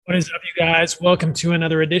What is up, you guys? Welcome to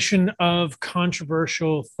another edition of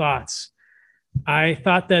Controversial Thoughts. I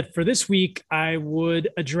thought that for this week, I would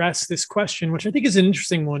address this question, which I think is an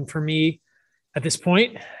interesting one for me at this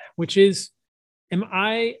point, which is, am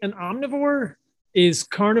I an omnivore? Is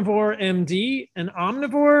Carnivore MD an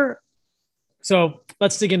omnivore? So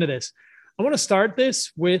let's dig into this. I want to start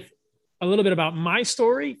this with a little bit about my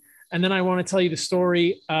story, and then I want to tell you the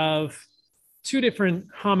story of two different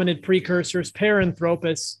hominid precursors,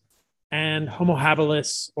 Paranthropus and Homo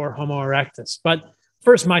habilis or Homo erectus. But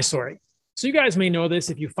first, my story. So you guys may know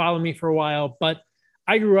this if you follow me for a while, but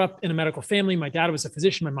I grew up in a medical family. My dad was a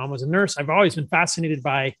physician. My mom was a nurse. I've always been fascinated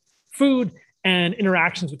by food and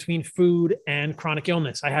interactions between food and chronic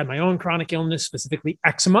illness. I had my own chronic illness, specifically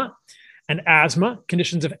eczema and asthma,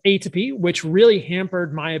 conditions of atopy, which really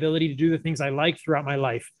hampered my ability to do the things I liked throughout my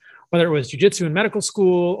life. Whether it was jujitsu in medical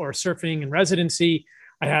school or surfing in residency,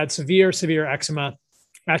 I had severe eczema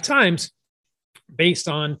at times based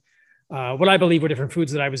on what I believe were different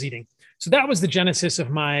foods that I was eating. So that was the genesis of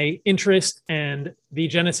my interest and the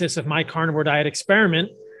genesis of my carnivore diet experiment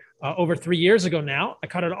over 3 years ago now. I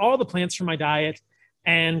cut out all the plants from my diet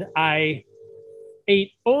and I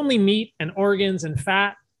ate only meat and organs and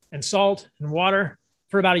fat and salt and water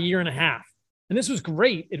for about a year and a half. And this was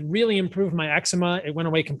great. It really improved my eczema. It went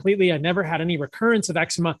away completely. I never had any recurrence of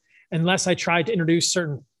eczema unless I tried to introduce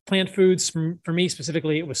certain plant foods. For me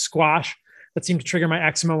specifically, it was squash that seemed to trigger my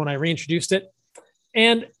eczema when I reintroduced it.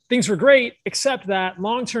 And things were great, except that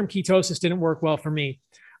long-term ketosis didn't work well for me.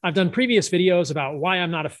 I've done previous videos about why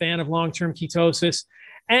I'm not a fan of long-term ketosis.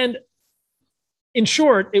 And in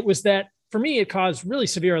short, it was that for me, it caused really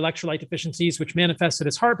severe electrolyte deficiencies, which manifested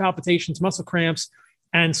as heart palpitations, muscle cramps,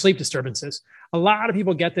 and sleep disturbances. A lot of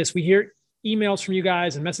people get this. We hear emails from you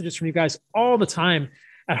guys and messages from you guys all the time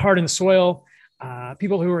at Heart and Soil.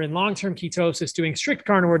 People who are in long-term ketosis doing strict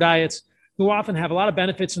carnivore diets who often have a lot of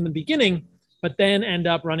benefits in the beginning, but then end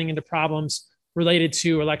up running into problems related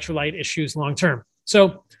to electrolyte issues long-term.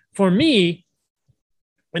 So for me,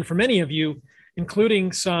 and for many of you,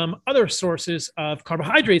 including some other sources of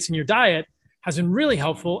carbohydrates in your diet has been really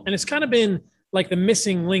helpful. And it's kind of been like the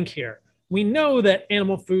missing link here. We know that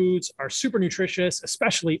animal foods are super nutritious,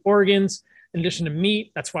 especially organs, in addition to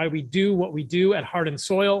meat. That's why we do what we do at Heart and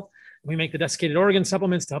Soil. We make the desiccated organ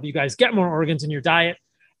supplements to help you guys get more organs in your diet.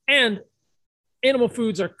 And animal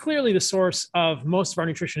foods are clearly the source of most of our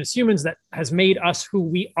nutrition as humans that has made us who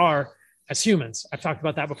we are as humans. I've talked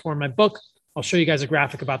about that before in my book. I'll show you guys a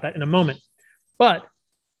graphic about that in a moment. But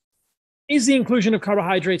is the inclusion of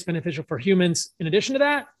carbohydrates beneficial for humans? In addition to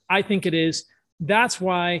that, I think it is. That's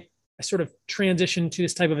why I sort of transitioned to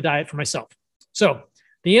this type of a diet for myself. So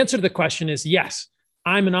the answer to the question is yes,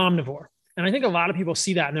 I'm an omnivore. And I think a lot of people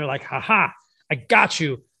see that and they're like, haha, I got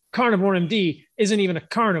you. Carnivore MD isn't even a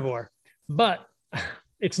carnivore, but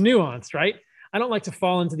it's nuanced, right? I don't like to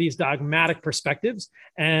fall into these dogmatic perspectives,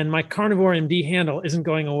 and my Carnivore MD handle isn't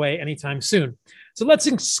going away anytime soon. So let's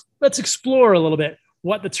explore a little bit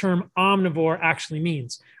what the term omnivore actually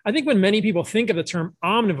means. I think when many people think of the term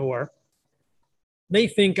omnivore, they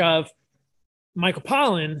think of Michael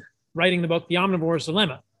Pollan writing the book, The Omnivore's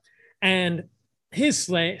Dilemma. And his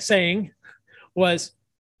saying was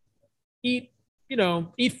eat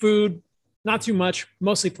food, not too much,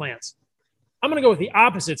 mostly plants. I'm going to go with the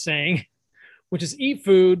opposite saying, which is eat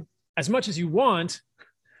food as much as you want,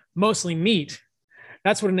 mostly meat.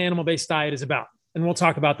 That's what an animal-based diet is about. And we'll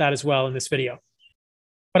talk about that as well in this video.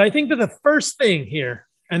 But I think that the first thing here,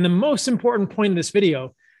 and the most important point of this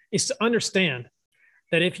video, is to understand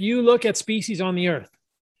that if you look at species on the earth,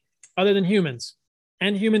 other than humans,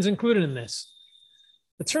 and humans included in this,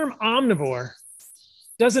 the term omnivore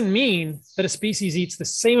doesn't mean that a species eats the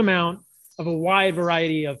same amount of a wide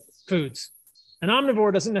variety of foods. An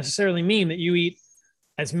omnivore doesn't necessarily mean that you eat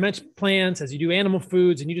as much plants as you do animal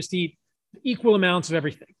foods and you just eat equal amounts of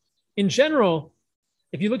everything. In general,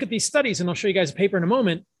 if you look at these studies, and I'll show you guys a paper in a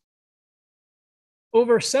moment,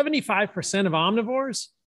 over 75% of omnivores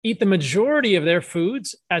eat the majority of their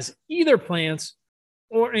foods as either plants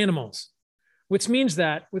or animals, which means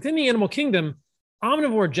that within the animal kingdom,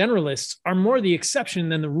 omnivore generalists are more the exception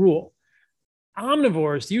than the rule.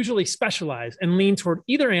 Omnivores usually specialize and lean toward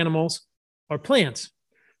either animals or plants.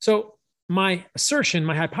 So my assertion,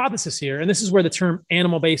 my hypothesis here, and this is where the term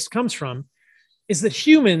animal-based comes from, is that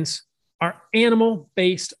humans are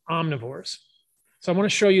animal-based omnivores. So I want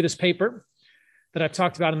to show you this paper that I've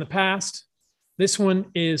talked about in the past. This one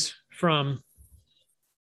is from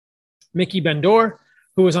Mickey Bendor,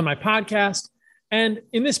 who was on my podcast. And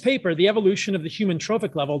in this paper, The Evolution of the Human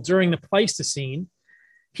Trophic Level During the Pleistocene,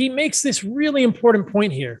 he makes this really important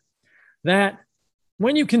point here that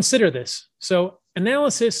When you consider this, so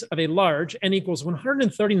analysis of a large n equals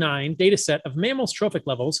 139 data set of mammals' trophic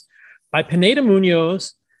levels by Pineda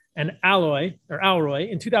Munoz and Alroy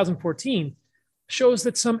in 2014 shows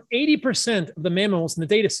that some 80% of the mammals in the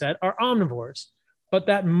data set are omnivores, but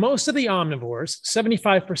that most of the omnivores,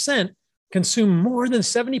 75%, consume more than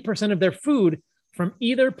 70% of their food from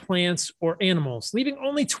either plants or animals, leaving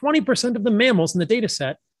only 20% of the mammals in the data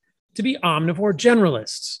set to be omnivore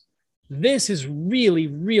generalists. This is really,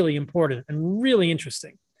 really important and really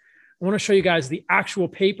interesting. I want to show you guys the actual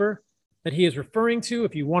paper that he is referring to.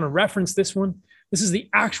 If you want to reference this one, this is the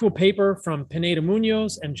actual paper from Pineda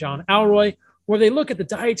Munoz and John Alroy, where they look at the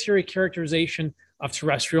dietary characterization of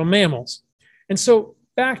terrestrial mammals. And so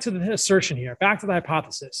back to the assertion here, back to the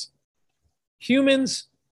hypothesis. Humans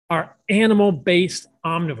are animal-based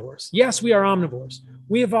omnivores. Yes, we are omnivores.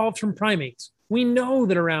 We evolved from primates. We know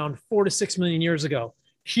that around 4 to 6 million years ago,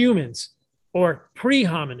 humans, or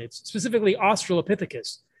pre-hominids, specifically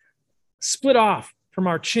Australopithecus, split off from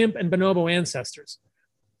our chimp and bonobo ancestors.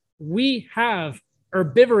 We have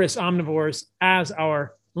herbivorous omnivores as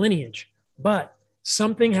our lineage, but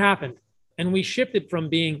something happened and we shifted from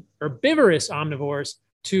being herbivorous omnivores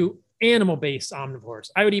to animal-based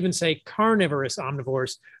omnivores. I would even say carnivorous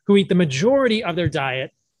omnivores who eat the majority of their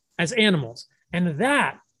diet as animals. And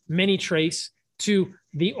that many trace to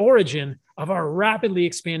the origin of our rapidly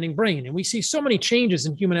expanding brain. And we see so many changes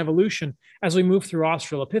in human evolution as we move through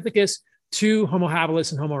Australopithecus to Homo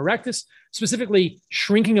habilis and Homo erectus, specifically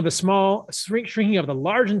shrinking of the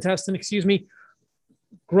large intestine,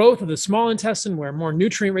 growth of the small intestine where more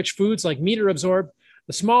nutrient-rich foods like meat are absorbed.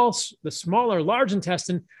 The smaller large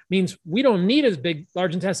intestine means we don't need as big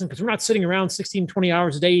large intestine because we're not sitting around 16, 20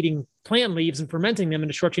 hours a day eating plant leaves and fermenting them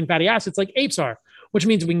into short-chain fatty acids like apes are, which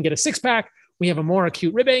means we can get a six-pack, we have a more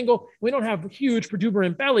acute rib angle, we don't have huge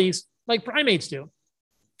protuberant bellies like primates do.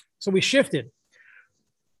 So we shifted.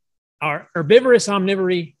 Our herbivorous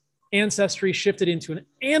omnivory ancestry shifted into an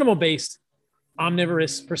animal-based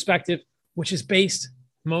omnivorous perspective, which is based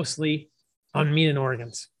mostly on meat and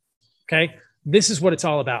organs. Okay, this is what it's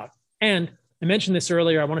all about. And I mentioned this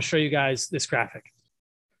earlier. I want to show you guys this graphic.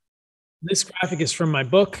 This graphic is from my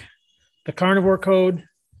book, The Carnivore Code.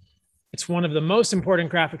 It's one of the most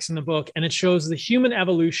important graphics in the book, and it shows the human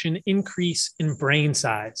evolution increase in brain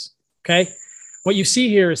size. Okay, what you see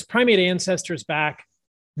here is primate ancestors back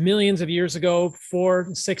millions of years ago, 4,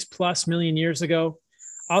 6+ million years ago.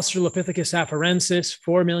 Australopithecus afarensis,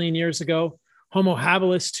 4 million years ago. Homo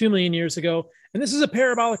habilis, 2 million years ago. And this is a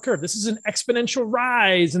parabolic curve. This is an exponential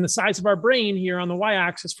rise in the size of our brain here on the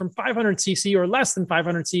y-axis from 500 cc or less than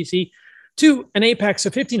 500 cc to an apex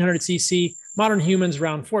of 1500 cc, modern humans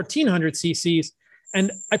around 1400 cc's. And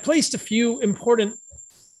I placed a few important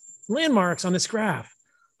landmarks on this graph.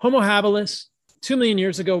 Homo habilis, 2 million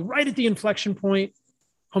years ago, right at the inflection point.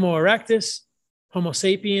 Homo erectus, Homo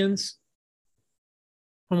sapiens,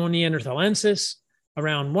 Homo neanderthalensis,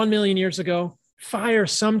 around 1 million years ago. Fire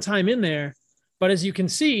sometime in there. But as you can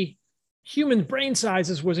see, human brain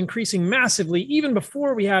sizes was increasing massively even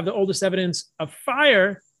before we have the oldest evidence of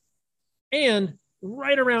fire. And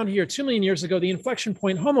right around here, 2 million years ago, the inflection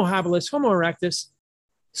point, Homo habilis, Homo erectus,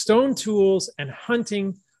 stone tools and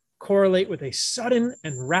hunting correlate with a sudden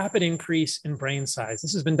and rapid increase in brain size.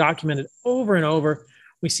 This has been documented over and over.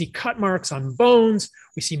 We see cut marks on bones.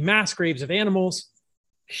 We see mass graves of animals.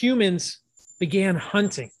 Humans began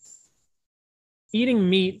hunting. Eating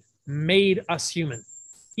meat made us human.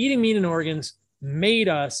 Eating meat and organs made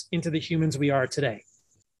us into the humans we are today.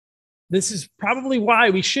 This is probably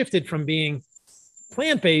why we shifted from being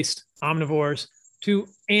plant-based omnivores to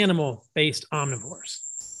animal-based omnivores.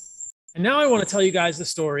 And now I want to tell you guys the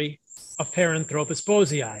story of Paranthropus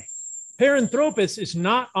boisei. Paranthropus is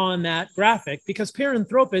not on that graphic because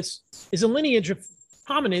Paranthropus is a lineage of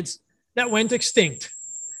hominids that went extinct.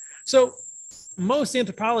 So most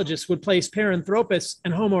anthropologists would place Paranthropus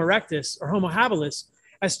and Homo erectus or Homo habilis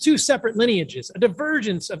as two separate lineages, a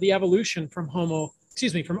divergence of the evolution from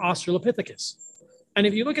Australopithecus. And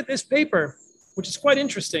if you look at this paper, which is quite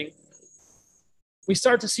interesting, we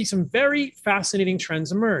start to see some very fascinating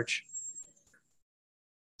trends emerge.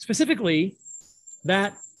 Specifically,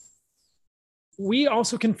 that we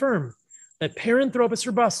also confirm that Paranthropus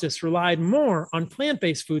robustus relied more on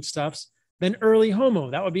plant-based foodstuffs than early Homo.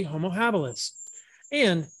 That would be Homo habilis.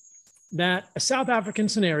 And that a South African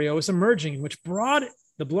scenario is emerging in which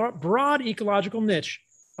the broad ecological niche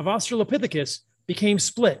of Australopithecus became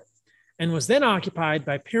split and was then occupied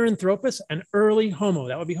by Paranthropus and early Homo.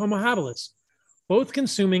 That would be Homo habilis, both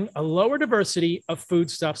consuming a lower diversity of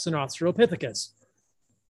foodstuffs than Australopithecus,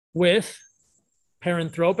 with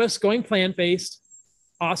Paranthropus going plant-based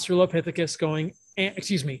Australopithecus going,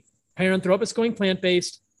 Paranthropus going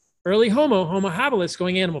plant-based, early Homo habilis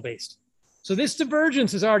going animal-based. So this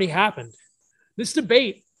divergence has already happened. This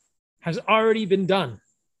debate has already been done.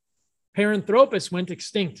 Paranthropus went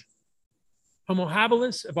extinct. Homo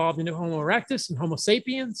habilis evolved into Homo erectus and Homo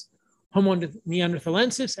sapiens, Homo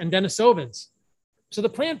neanderthalensis, and Denisovans. So the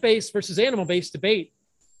plant-based versus animal-based debate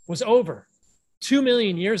was over 2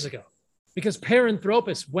 million years ago because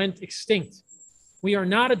Paranthropus went extinct. We are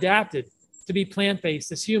not adapted to be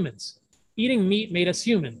plant-based as humans. Eating meat made us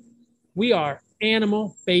human. We are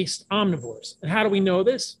animal-based omnivores. And how do we know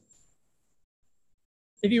this?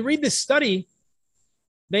 If you read this study,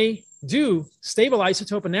 they do stable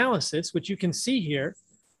isotope analysis, which you can see here,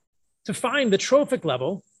 to find the trophic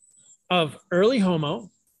level of early Homo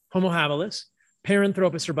habilis,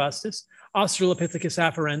 Paranthropus robustus, Australopithecus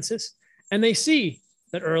afarensis, and they see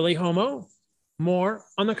that early Homo, more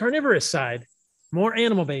on the carnivorous side, more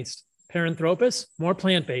animal-based. Paranthropus, more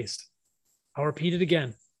plant-based. I'll repeat it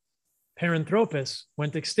again. Paranthropus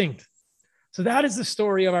went extinct. So that is the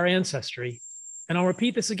story of our ancestry. And I'll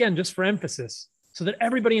repeat this again just for emphasis so that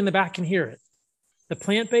everybody in the back can hear it. The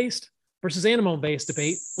plant-based versus animal-based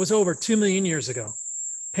debate was over 2 million years ago.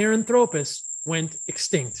 Paranthropus went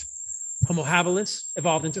extinct. Homo habilis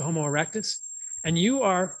evolved into Homo erectus, and you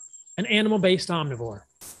are an animal-based omnivore,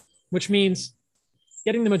 which means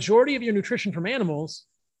getting the majority of your nutrition from animals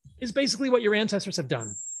is basically what your ancestors have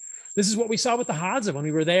done. This is what we saw with the Hadza when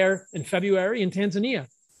we were there in February in Tanzania.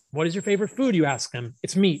 What is your favorite food? You ask them.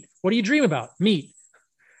 It's meat. What do you dream about? Meat.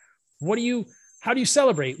 How do you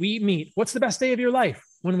celebrate? We eat meat. What's the best day of your life?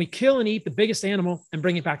 When we kill and eat the biggest animal and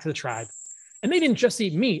bring it back to the tribe. And they didn't just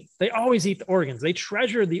eat meat. They always eat the organs. They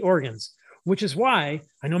treasured the organs, which is why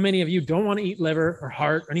I know many of you don't want to eat liver or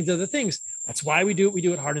heart or any of the other things. That's why we do what we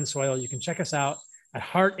do at Heart and Soil. You can check us out at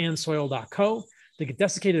heartandsoil.co to get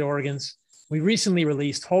desiccated organs. We recently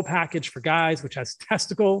released Whole Package for guys, which has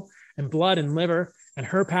testicle and blood and liver, and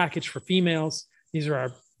Her Package for females. These are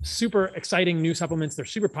our super exciting new supplements. They're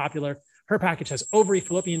super popular. Her Package has ovary,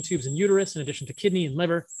 fallopian tubes, and uterus, in addition to kidney and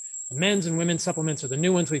liver. The men's and women's supplements are the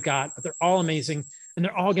new ones we've got, but they're all amazing, and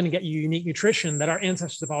they're all going to get you unique nutrition that our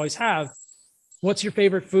ancestors have always had. What's your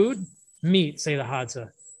favorite food? Meat, say the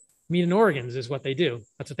Hadza. Meat and organs is what they do.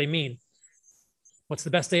 That's what they mean. What's the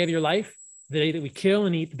best day of your life? The day that we kill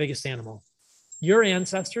and eat the biggest animal. Your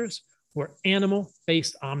ancestors were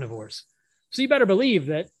animal-based omnivores. So you better believe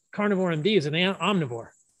that Carnivore MD is an omnivore,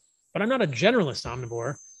 but I'm not a generalist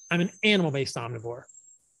omnivore. I'm an animal-based omnivore.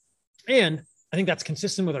 And I think that's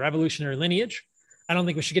consistent with our evolutionary lineage. I don't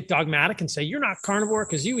think we should get dogmatic and say, you're not carnivore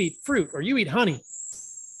because you eat fruit or you eat honey.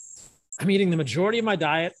 I'm eating the majority of my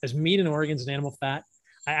diet as meat and organs and animal fat.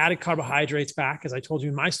 I added carbohydrates back, as I told you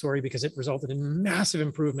in my story, because it resulted in massive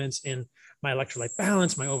improvements in my electrolyte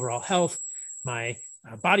balance, my overall health, my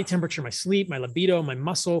body temperature, my sleep, my libido, my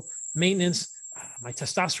muscle maintenance, my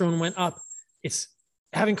testosterone went up. It's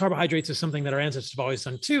having carbohydrates is something that our ancestors have always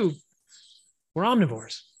done too. We're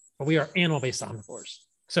omnivores, but we are animal-based omnivores.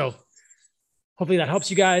 So hopefully that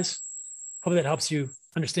helps you guys. Hopefully that helps you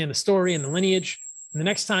understand the story and the lineage. And the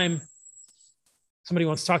next time somebody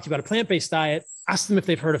wants to talk to you about a plant-based diet, ask them if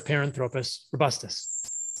they've heard of Paranthropus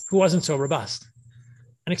robustus, who wasn't so robust,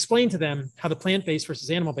 and explain to them how the plant-based versus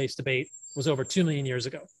animal-based debate was over 2 million years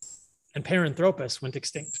ago, and Paranthropus went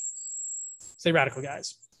extinct. Stay radical,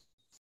 guys.